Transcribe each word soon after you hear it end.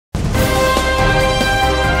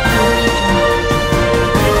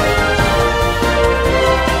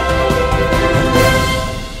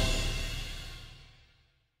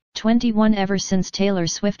21 Ever since Taylor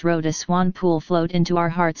Swift rode a swan pool float into our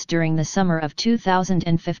hearts during the summer of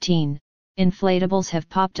 2015, inflatables have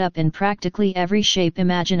popped up in practically every shape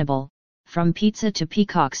imaginable, from pizza to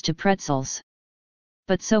peacocks to pretzels.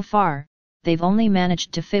 But so far, they've only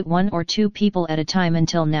managed to fit 1 or 2 people at a time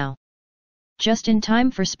until now. Just in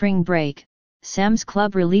time for spring break, Sam's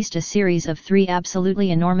Club released a series of 3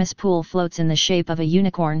 absolutely enormous pool floats in the shape of a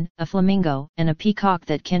unicorn, a flamingo, and a peacock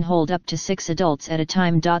that can hold up to 6 adults at a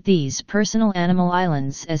time. These personal animal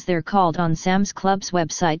islands, as they're called on Sam's Club's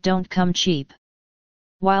website, don't come cheap.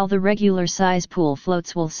 While the regular size pool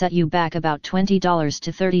floats will set you back about $20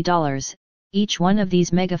 to $30, each one of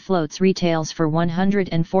these mega floats retails for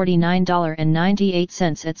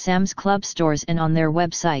 $149.98 at Sam's Club stores and on their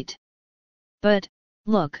website. But,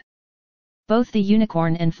 look! Both the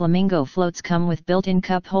unicorn and flamingo floats come with built-in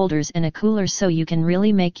cup holders and a cooler, so you can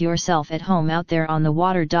really make yourself at home out there on the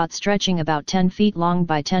water. Stretching about 10 feet long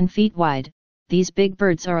by 10 feet wide, these big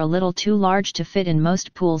birds are a little too large to fit in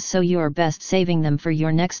most pools, so you're best saving them for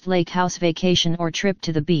your next lake house vacation or trip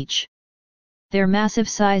to the beach. Their massive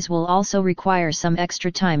size will also require some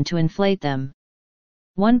extra time to inflate them.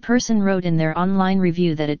 One person wrote in their online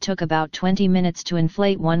review that it took about 20 minutes to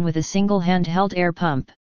inflate one with a single handheld air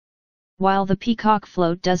pump. While the peacock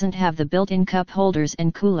float doesn't have the built-in cup holders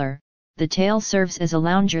and cooler, the tail serves as a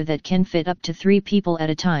lounger that can fit up to 3 people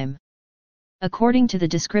at a time. According to the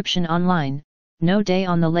description online, no day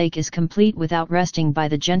on the lake is complete without resting by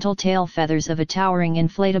the gentle tail feathers of a towering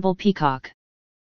inflatable peacock.